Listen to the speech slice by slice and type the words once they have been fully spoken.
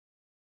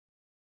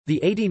The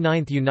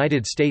 89th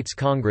United States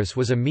Congress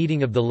was a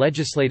meeting of the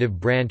legislative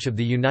branch of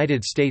the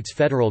United States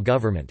federal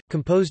government,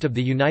 composed of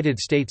the United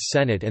States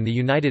Senate and the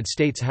United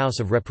States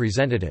House of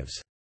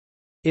Representatives.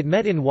 It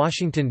met in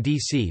Washington,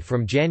 D.C.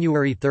 from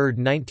January 3,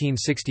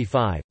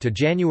 1965, to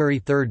January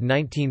 3,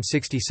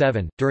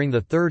 1967, during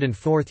the third and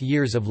fourth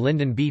years of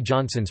Lyndon B.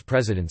 Johnson's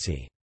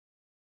presidency.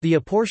 The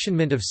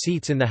apportionment of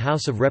seats in the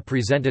House of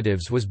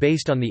Representatives was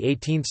based on the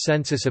 18th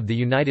Census of the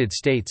United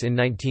States in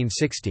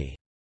 1960.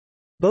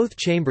 Both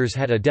chambers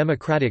had a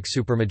Democratic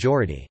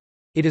supermajority.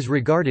 It is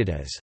regarded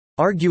as,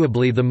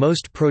 "...arguably the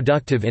most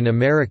productive in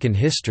American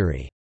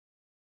history."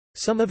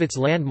 Some of its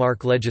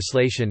landmark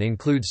legislation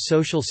includes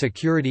Social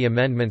Security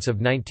amendments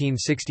of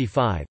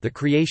 1965, the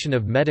creation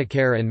of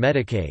Medicare and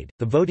Medicaid,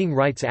 the Voting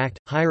Rights Act,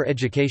 Higher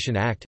Education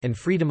Act, and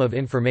Freedom of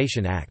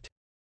Information Act.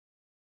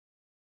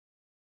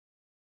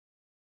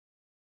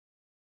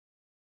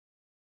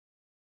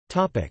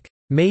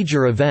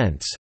 Major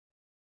events.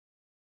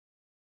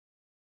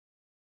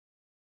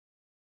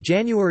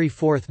 January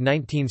 4,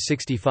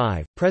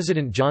 1965,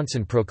 President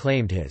Johnson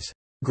proclaimed his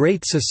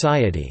 "Great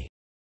Society"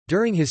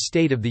 during his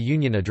State of the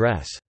Union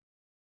address.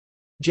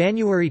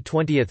 January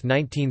 20,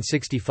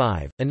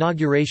 1965,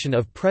 inauguration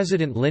of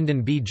President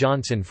Lyndon B.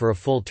 Johnson for a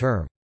full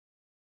term.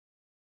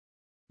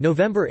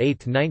 November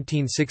 8,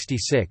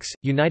 1966,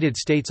 United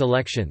States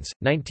elections,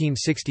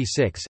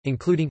 1966,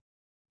 including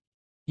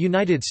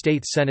United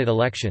States Senate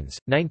elections,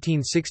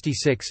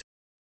 1966,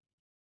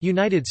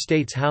 United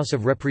States House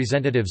of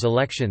Representatives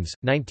elections,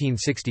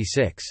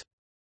 1966.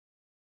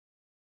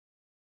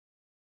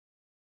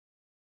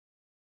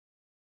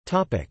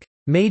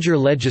 Major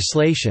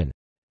legislation.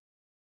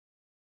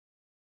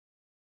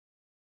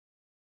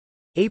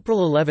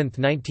 April 11,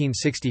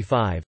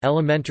 1965,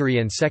 Elementary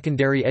and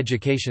Secondary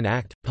Education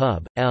Act,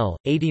 Pub. L.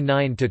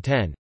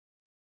 89-10.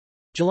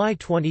 July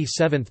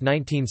 27,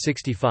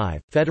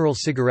 1965, Federal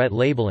Cigarette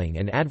Labeling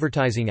and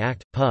Advertising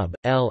Act, Pub.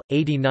 L.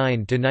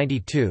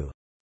 89-92.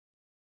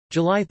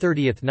 July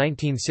 30,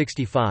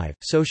 1965,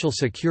 Social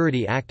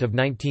Security Act of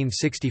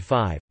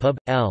 1965, Pub.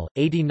 L.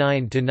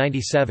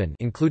 89-97,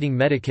 including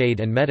Medicaid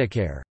and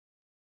Medicare.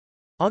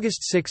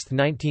 August 6,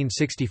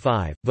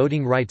 1965,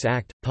 Voting Rights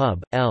Act,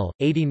 Pub. L.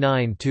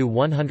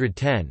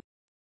 89-110.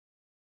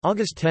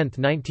 August 10,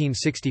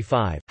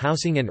 1965,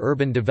 Housing and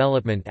Urban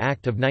Development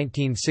Act of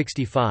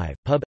 1965,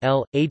 Pub.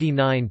 L.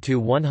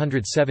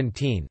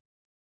 89-117.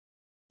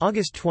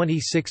 August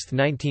 26,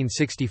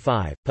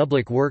 1965,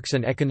 Public Works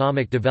and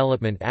Economic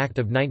Development Act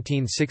of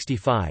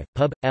 1965,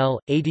 Pub.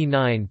 L.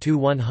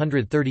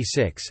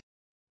 89-136.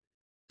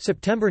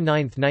 September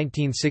 9,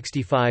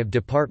 1965,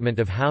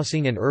 Department of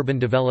Housing and Urban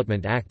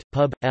Development Act,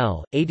 Pub.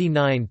 L.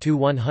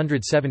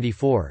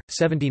 89-174,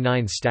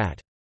 79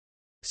 Stat.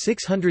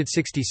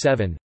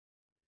 667.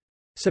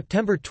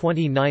 September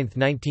 29,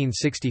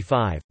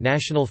 1965,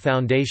 National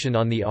Foundation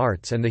on the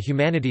Arts and the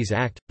Humanities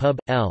Act, Pub.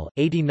 L.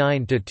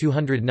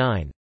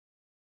 89-209.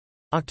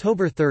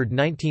 October 3,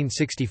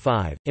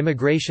 1965,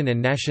 Immigration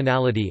and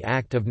Nationality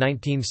Act of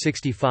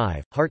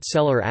 1965,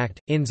 Hart-Celler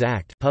Act, INS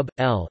Act, Pub.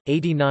 L.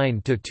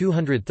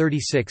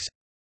 89-236.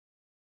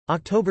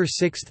 October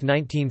 6,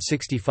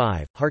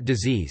 1965, Heart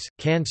Disease,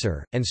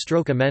 Cancer, and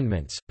Stroke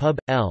Amendments, Pub.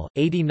 L.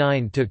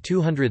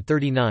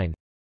 89-239.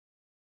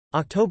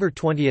 October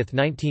 20,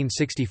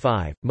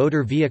 1965,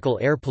 Motor Vehicle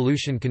Air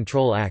Pollution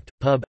Control Act,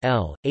 Pub.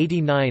 L.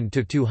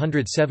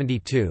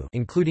 89-272,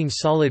 including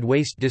Solid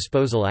Waste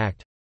Disposal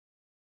Act.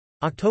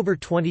 October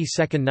 22,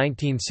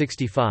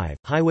 1965,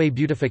 Highway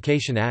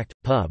Beautification Act,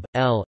 Pub.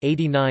 L.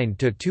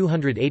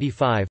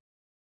 89-285.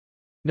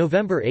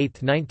 November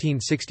 8,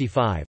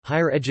 1965,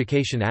 Higher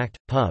Education Act,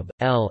 Pub.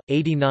 L.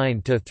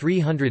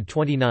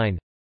 89-329.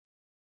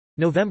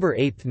 November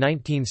 8,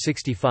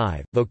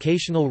 1965,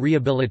 Vocational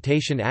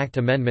Rehabilitation Act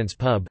Amendments,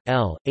 Pub.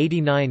 L.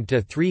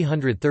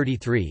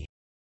 89-333.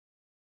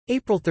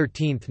 April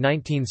 13,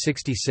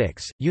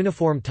 1966,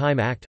 Uniform Time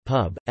Act,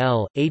 Pub.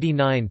 L.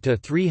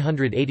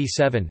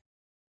 89-387.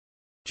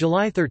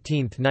 July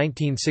 13,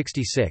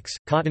 1966,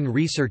 Cotton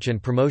Research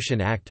and Promotion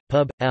Act,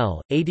 Pub.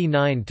 L.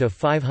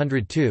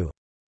 89-502.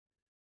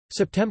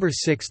 September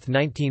 6,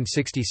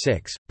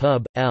 1966,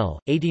 Pub. L.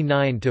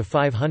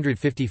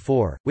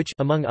 89-554, which,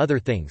 among other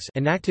things,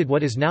 enacted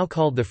what is now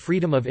called the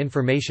Freedom of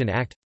Information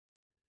Act.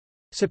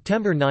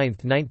 September 9,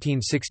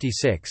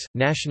 1966,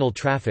 National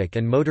Traffic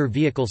and Motor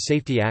Vehicle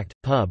Safety Act,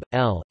 Pub.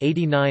 L.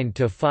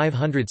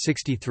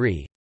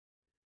 89-563.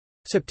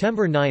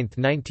 September 9,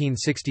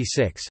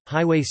 1966,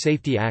 Highway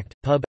Safety Act,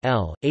 Pub.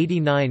 L.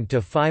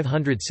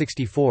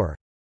 89-564.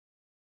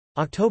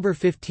 October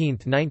 15,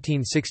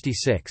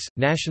 1966,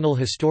 National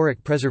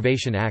Historic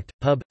Preservation Act,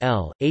 Pub.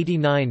 L.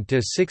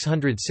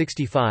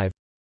 89-665.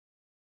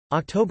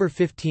 October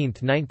 15,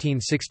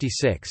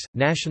 1966,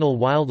 National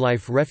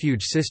Wildlife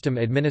Refuge System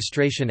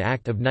Administration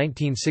Act of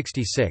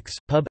 1966,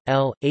 Pub.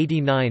 L.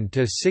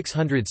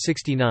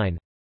 89-669.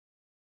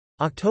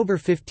 October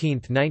 15,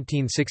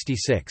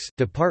 1966,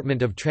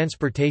 Department of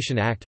Transportation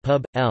Act,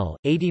 Pub. L.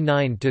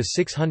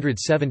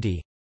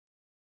 89-670.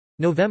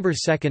 November 2,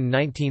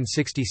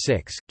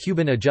 1966,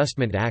 Cuban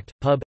Adjustment Act,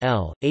 Pub.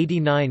 L.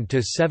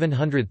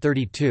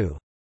 89-732.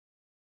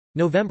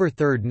 November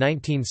 3,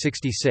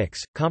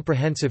 1966,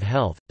 Comprehensive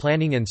Health,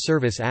 Planning and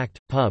Service Act,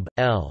 Pub.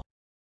 L.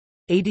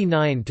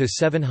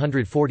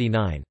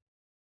 89-749.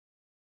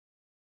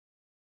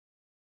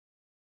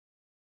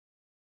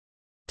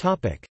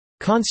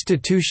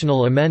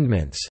 Constitutional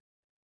amendments.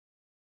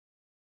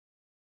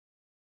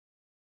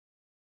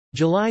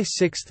 July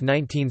 6,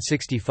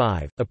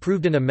 1965,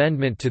 approved an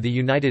amendment to the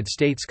United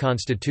States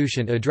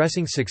Constitution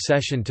addressing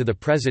succession to the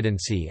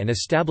presidency and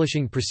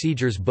establishing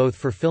procedures both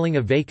for filling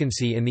a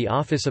vacancy in the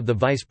office of the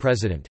vice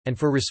president, and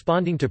for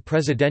responding to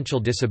presidential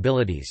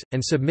disabilities,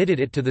 and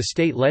submitted it to the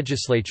state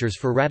legislatures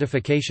for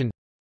ratification.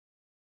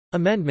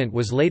 Amendment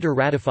was later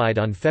ratified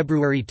on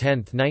February 10,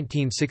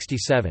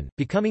 1967,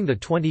 becoming the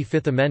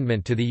 25th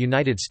Amendment to the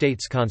United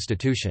States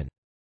Constitution.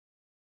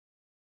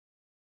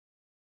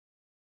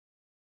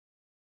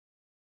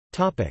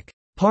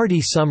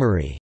 Party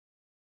summary.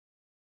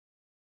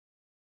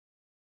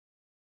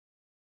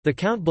 The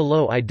count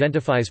below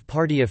identifies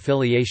party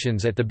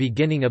affiliations at the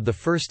beginning of the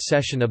first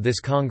session of this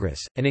Congress,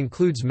 and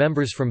includes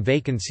members from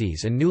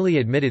vacancies and newly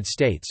admitted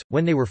states,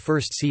 when they were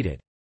first seated.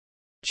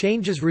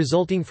 Changes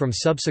resulting from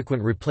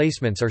subsequent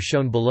replacements are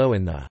shown below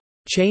in the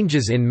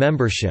 "Changes in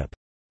Membership"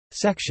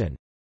 section.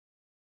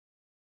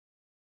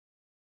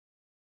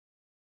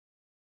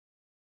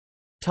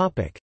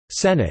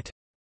 Senate.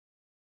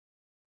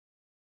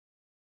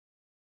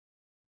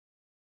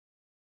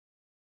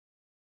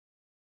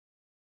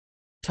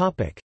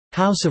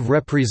 House of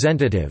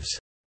Representatives.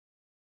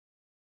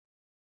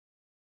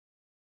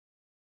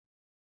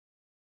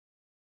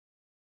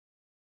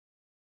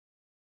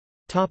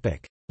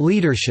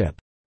 Leadership.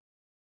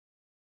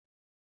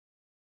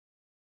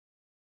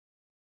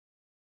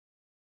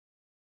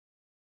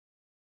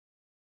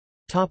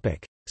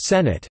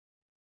 Senate.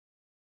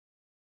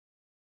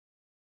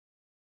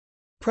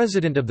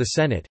 President of the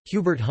Senate,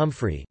 Hubert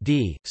Humphrey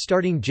D.,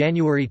 starting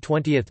January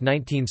 20,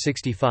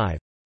 1965.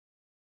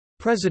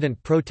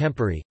 President pro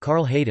tempore,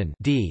 Carl Hayden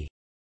D.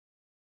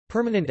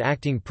 Permanent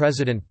acting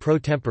President pro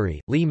tempore,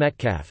 Lee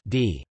Metcalf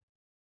D.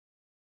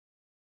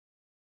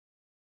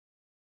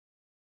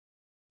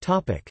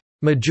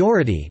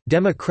 Majority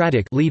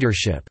Democratic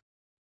leadership.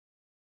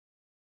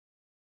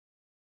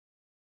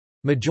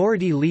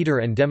 Majority Leader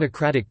and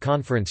Democratic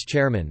Conference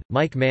Chairman,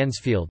 Mike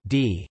Mansfield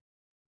D.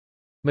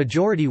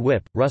 Majority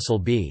Whip, Russell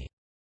B.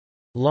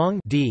 Long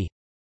D.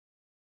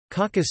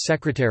 Caucus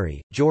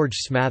Secretary, George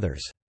Smathers.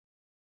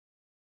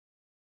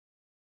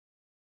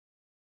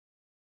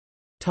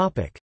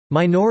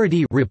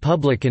 Minority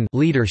Republican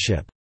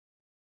leadership.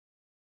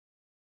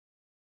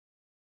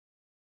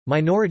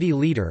 Minority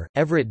Leader,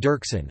 Everett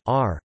Dirksen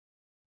R.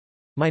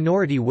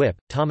 Minority Whip,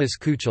 Thomas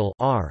Kuchel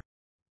R.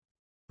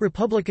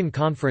 Republican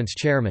Conference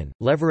Chairman,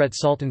 Leverett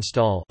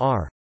Saltonstall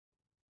R.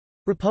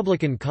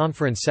 Republican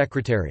Conference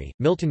Secretary,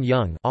 Milton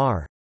Young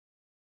R.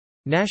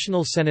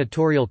 National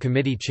Senatorial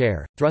Committee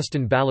Chair,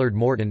 Thruston Ballard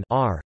Morton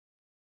R.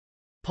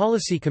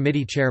 Policy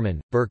Committee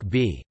Chairman, Burke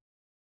B.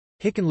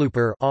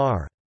 Hickenlooper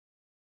R.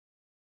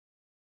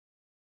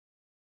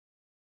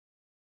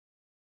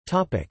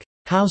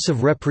 House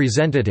of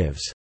Representatives.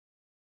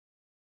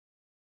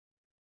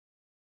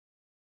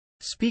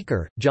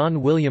 Speaker, John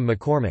William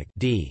McCormick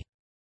D.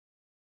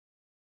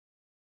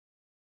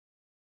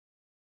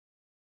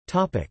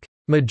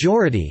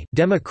 Majority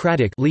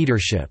Democratic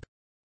leadership.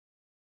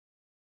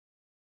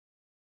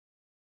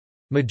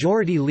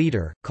 Majority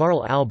Leader,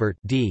 Carl Albert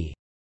D.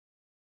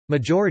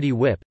 Majority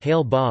Whip,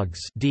 Hale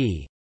Boggs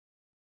D.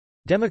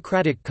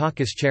 Democratic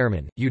Caucus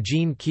Chairman,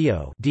 Eugene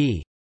Keogh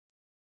D.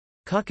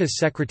 Caucus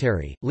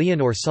Secretary,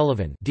 Leonore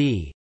Sullivan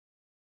D.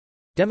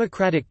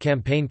 Democratic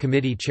Campaign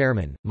Committee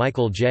Chairman,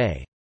 Michael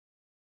J.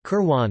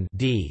 Kirwan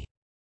D.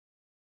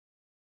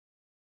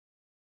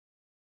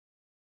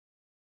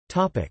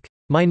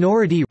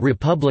 Minority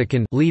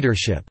Republican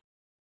leadership.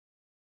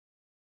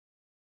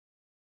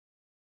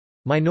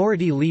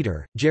 Minority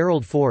Leader,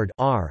 Gerald Ford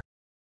R.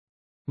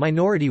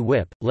 Minority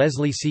Whip,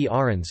 Leslie C.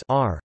 Arons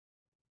R.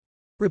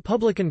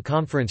 Republican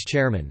Conference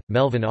Chairman,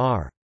 Melvin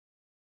R.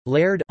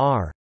 Laird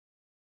R.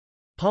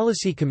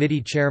 Policy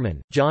Committee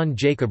Chairman, John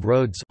Jacob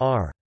Rhodes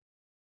R.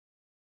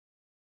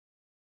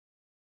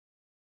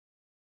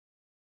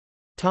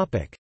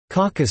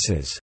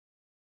 Caucuses.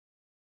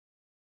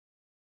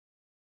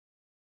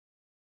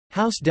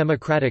 House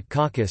Democratic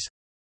Caucus,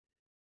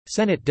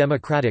 Senate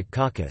Democratic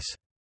Caucus.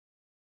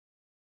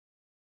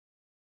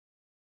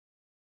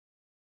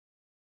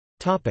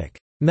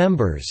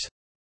 Members.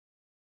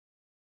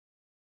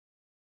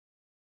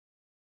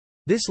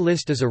 This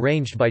list is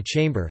arranged by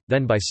chamber,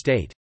 then by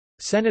state.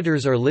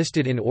 Senators are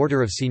listed in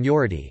order of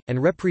seniority,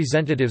 and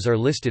representatives are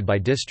listed by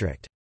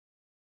district.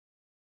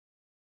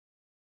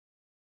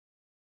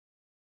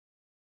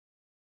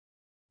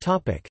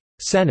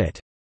 Senate.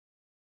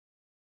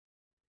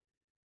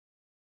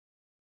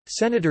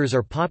 Senators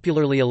are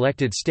popularly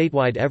elected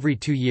statewide every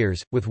 2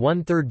 years, with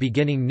 1/3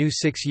 beginning new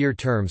 6-year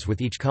terms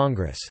with each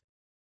Congress.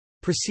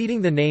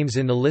 Preceding the names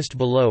in the list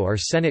below are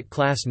Senate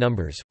class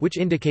numbers, which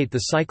indicate the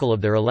cycle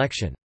of their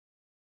election.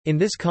 In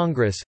this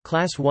Congress,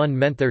 Class 1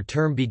 meant their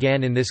term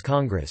began in this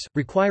Congress,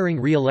 requiring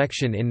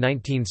re-election in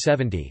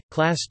 1970,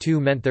 Class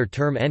 2 meant their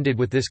term ended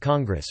with this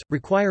Congress,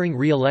 requiring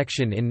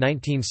re-election in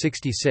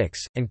 1966,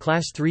 and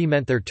Class 3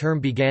 meant their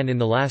term began in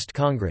the last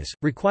Congress,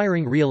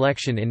 requiring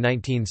re-election in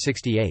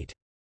 1968.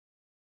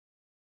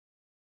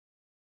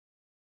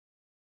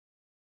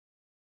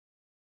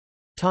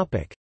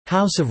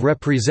 House of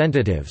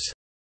Representatives.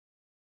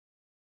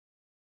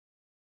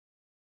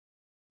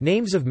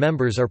 Names of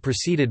members are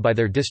preceded by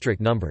their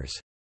district numbers.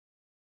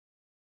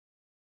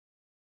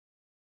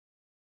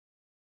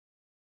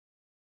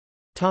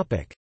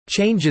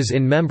 Changes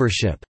in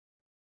membership.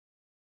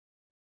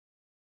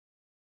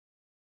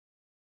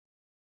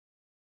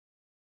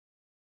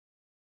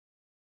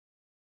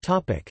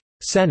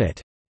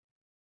 Senate.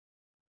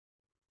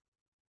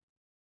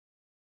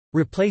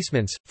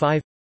 Replacements,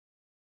 5.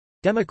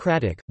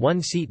 Democratic,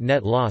 1 seat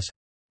net loss.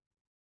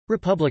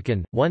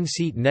 Republican, 1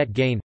 seat net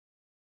gain.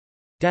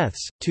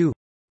 Deaths, 2.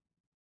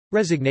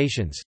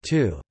 Resignations,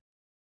 2.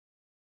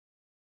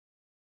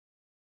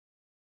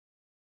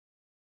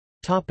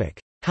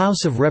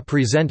 House of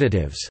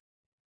Representatives.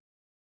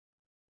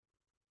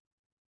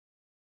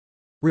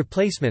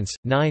 Replacements,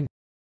 9.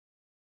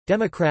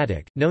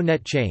 Democratic, no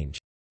net change.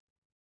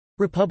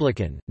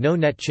 Republican, no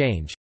net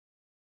change.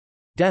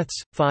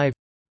 Deaths, 5.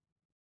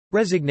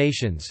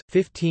 Resignations,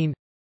 15.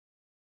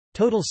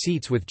 Total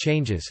seats with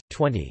changes,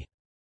 20.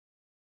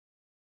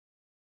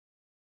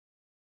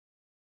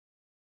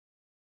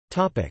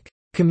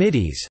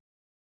 Committees.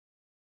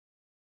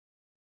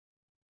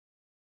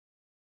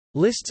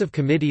 Lists of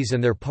committees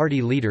and their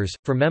party leaders,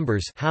 for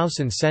members House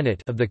and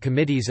Senate of the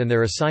committees and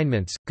their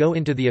assignments, go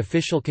into the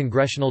official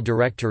congressional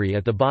directory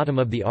at the bottom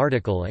of the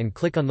article and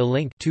click on the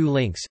link 2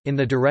 links. In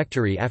the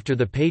directory after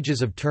the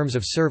pages of terms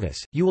of service,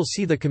 you will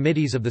see the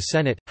committees of the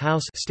Senate,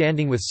 House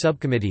standing with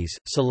subcommittees,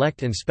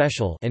 select and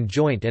special and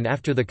joint, and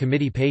after the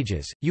committee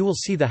pages, you will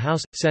see the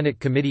House,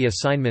 Senate committee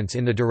assignments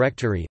in the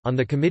directory. On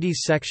the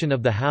committees section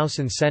of the House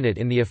and Senate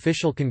in the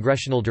official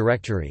congressional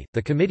directory,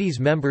 the committee's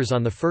members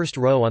on the first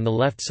row on the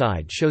left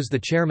side shows the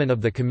chairman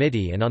of the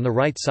committee and on the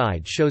right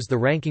side shows the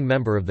ranking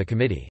member of the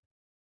committee.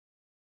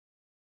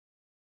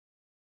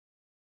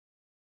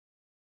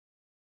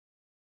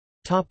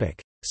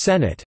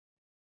 Senate.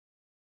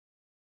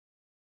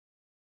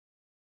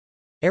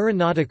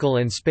 Aeronautical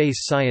and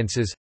Space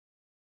Sciences,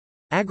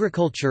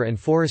 Agriculture and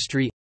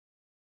Forestry,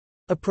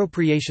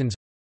 Appropriations,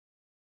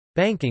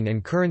 Banking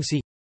and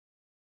Currency,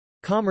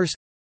 Commerce,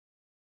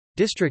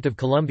 District of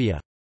Columbia,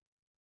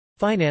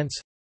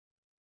 Finance,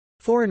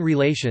 Foreign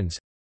Relations,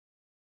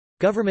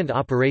 Government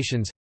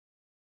Operations,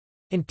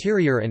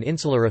 Interior and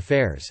Insular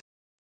Affairs,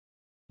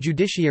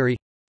 Judiciary,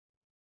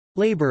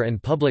 Labor and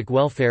Public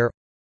Welfare,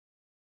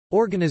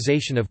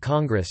 Organization of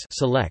Congress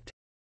Select,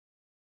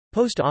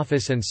 Post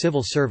Office and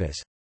Civil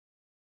Service,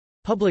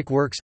 Public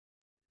Works,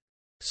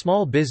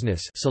 Small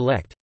Business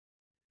Select,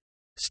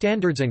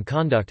 Standards and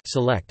Conduct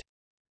Select,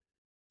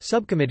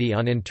 Subcommittee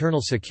on Internal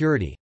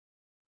Security,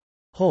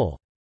 Whole.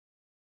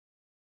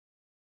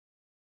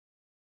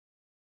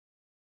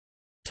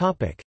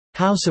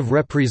 House of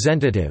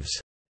Representatives.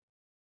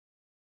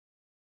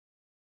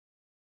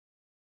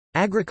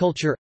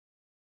 Agriculture,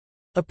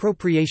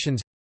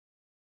 Appropriations,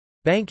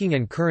 Banking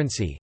and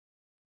Currency,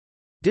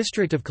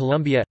 District of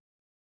Columbia,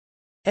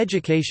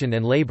 Education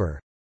and Labor,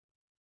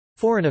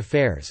 Foreign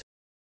Affairs,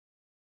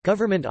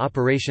 Government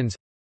Operations,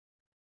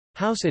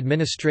 House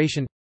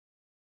Administration,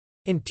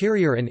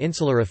 Interior and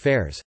Insular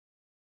Affairs,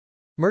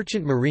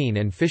 Merchant Marine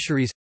and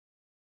Fisheries,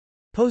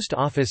 Post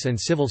Office and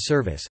Civil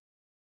Service,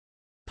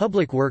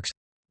 Public Works,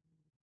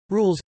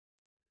 Rules,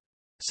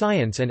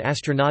 Science and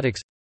Astronautics,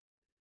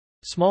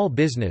 Small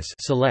Business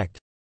Select,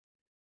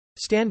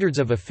 Standards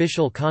of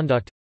Official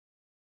Conduct,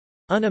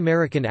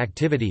 Un-American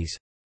Activities,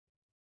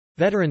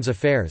 Veterans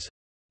Affairs,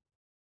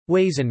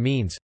 Ways and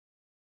Means,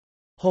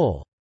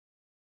 Whole.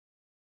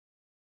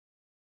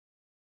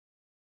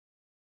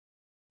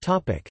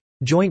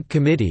 Joint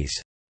Committees.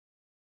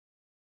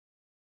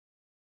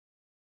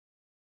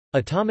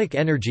 Atomic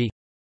Energy,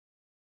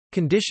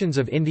 Conditions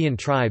of Indian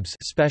Tribes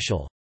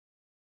Special,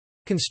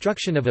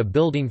 Construction of a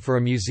building for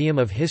a Museum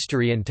of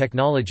History and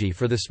Technology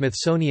for the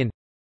Smithsonian,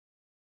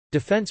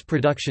 Defense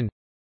Production,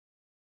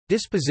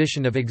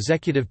 Disposition of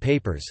Executive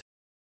Papers,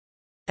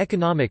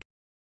 Economic,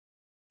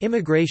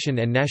 Immigration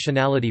and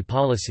Nationality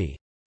Policy,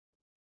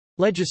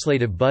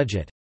 Legislative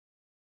Budget,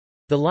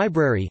 The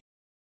Library,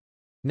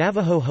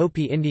 Navajo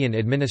Hopi Indian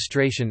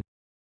Administration,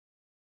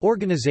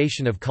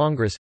 Organization of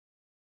Congress,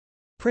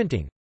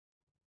 Printing,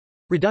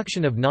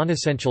 Reduction of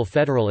non-essential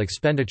federal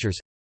expenditures,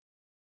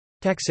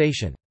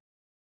 Taxation.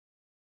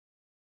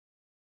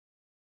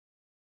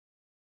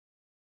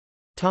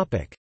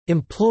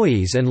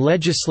 Employees and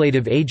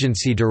legislative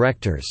agency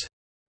directors.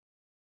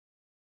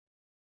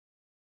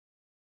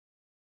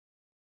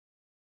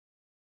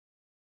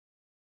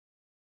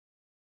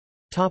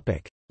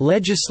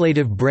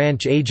 Legislative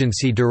branch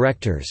agency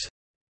directors.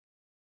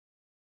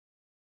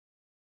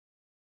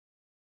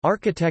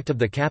 Architect of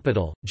the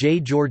Capitol, J.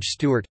 George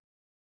Stewart.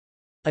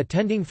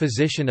 Attending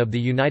Physician of the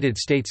United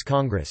States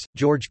Congress,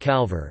 George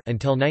Calver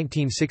until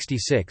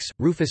 1966,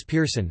 Rufus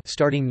Pearson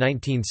starting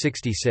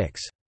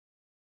 1966.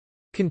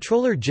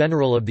 Comptroller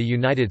General of the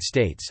United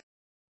States,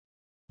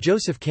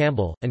 Joseph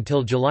Campbell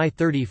until July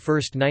 31,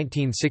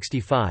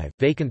 1965,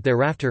 vacant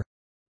thereafter.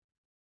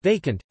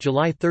 Vacant,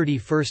 July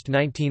 31,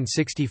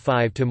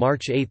 1965 to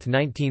March 8,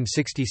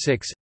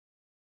 1966.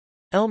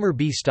 Elmer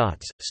B.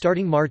 Stotts,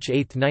 starting March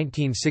 8,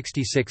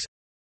 1966.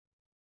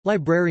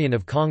 Librarian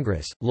of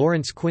Congress,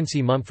 Lawrence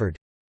Quincy Mumford.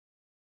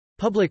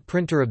 Public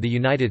Printer of the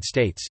United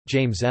States,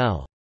 James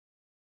L.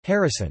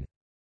 Harrison.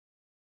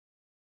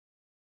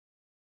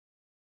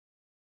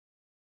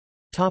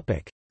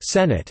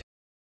 Senate.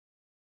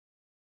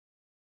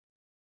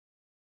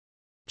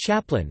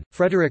 Chaplain,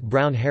 Frederick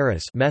Brown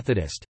Harris,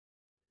 Methodist.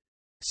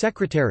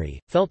 Secretary,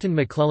 Felton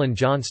McClellan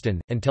Johnston,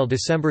 until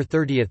December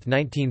 30,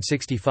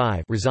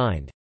 1965,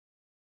 resigned.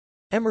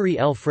 Emory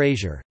L.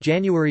 Frazier,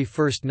 January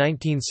 1,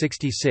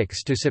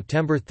 1966 to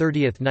September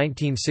 30,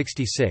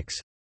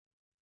 1966.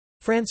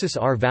 Francis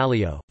R.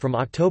 Valeo, from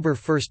October 1,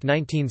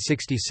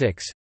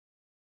 1966.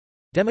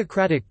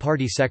 Democratic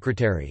Party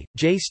Secretary,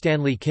 J.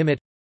 Stanley Kimmitt.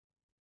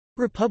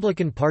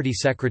 Republican Party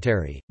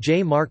Secretary,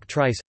 J. Mark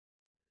Trice.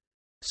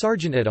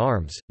 Sergeant at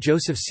Arms,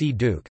 Joseph C.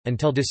 Duke,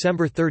 until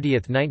December 30,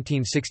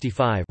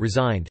 1965,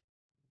 resigned.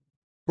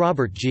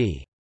 Robert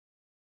G.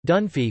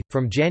 Dunphy,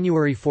 from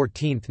January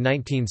 14,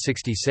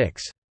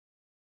 1966.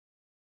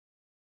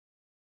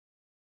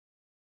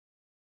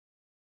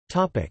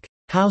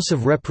 House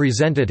of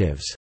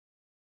Representatives.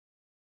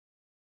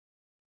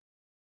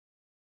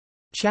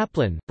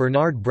 Chaplain,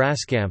 Bernard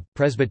Braskamp,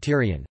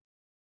 Presbyterian.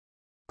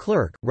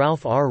 Clerk,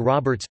 Ralph R.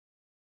 Roberts.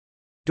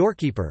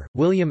 Doorkeeper,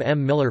 William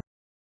M. Miller.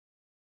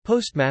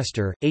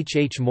 Postmaster, H.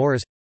 H.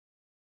 Morris.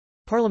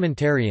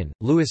 Parliamentarian,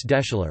 Louis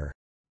Deschler.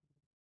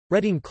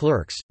 Reading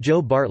Clerks,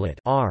 Joe Bartlett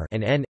R.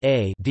 and N.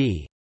 A.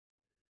 D.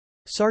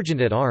 Sergeant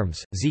at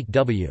Arms, Zeke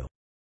W.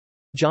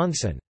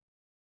 Johnson.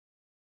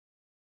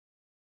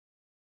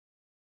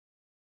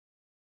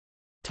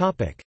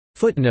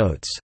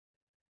 Footnotes.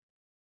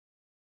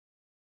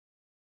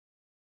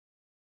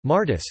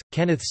 Martis,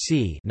 Kenneth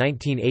C.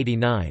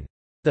 1989.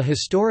 The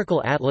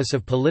Historical Atlas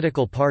of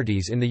Political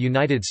Parties in the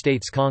United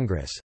States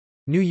Congress.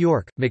 New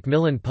York,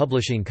 Macmillan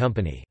Publishing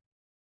Company.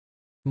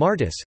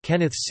 Martis,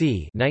 Kenneth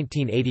C.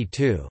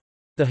 1982.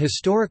 The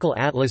Historical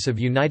Atlas of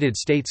United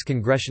States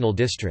Congressional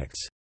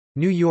Districts.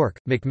 New York,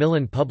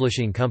 Macmillan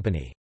Publishing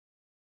Company.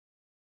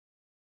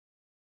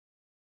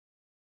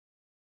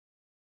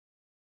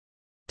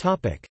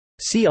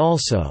 See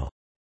also: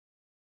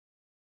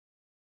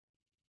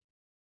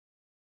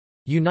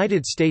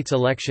 United States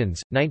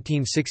elections,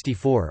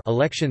 1964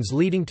 elections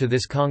leading to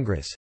this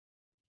Congress.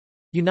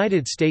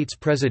 United States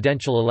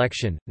presidential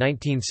election,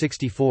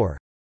 1964.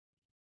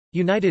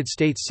 United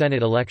States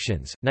Senate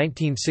elections,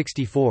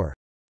 1964.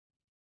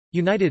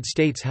 United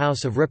States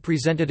House of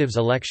Representatives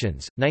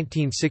elections,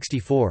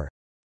 1964.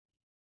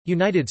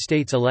 United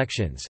States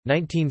elections,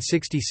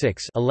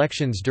 1966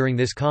 elections during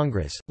this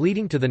Congress,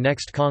 leading to the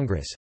next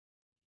Congress.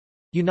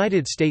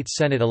 United States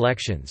Senate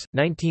elections,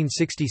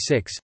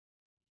 1966.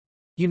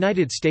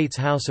 United States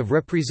House of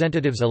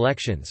Representatives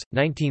elections,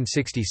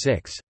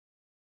 1966.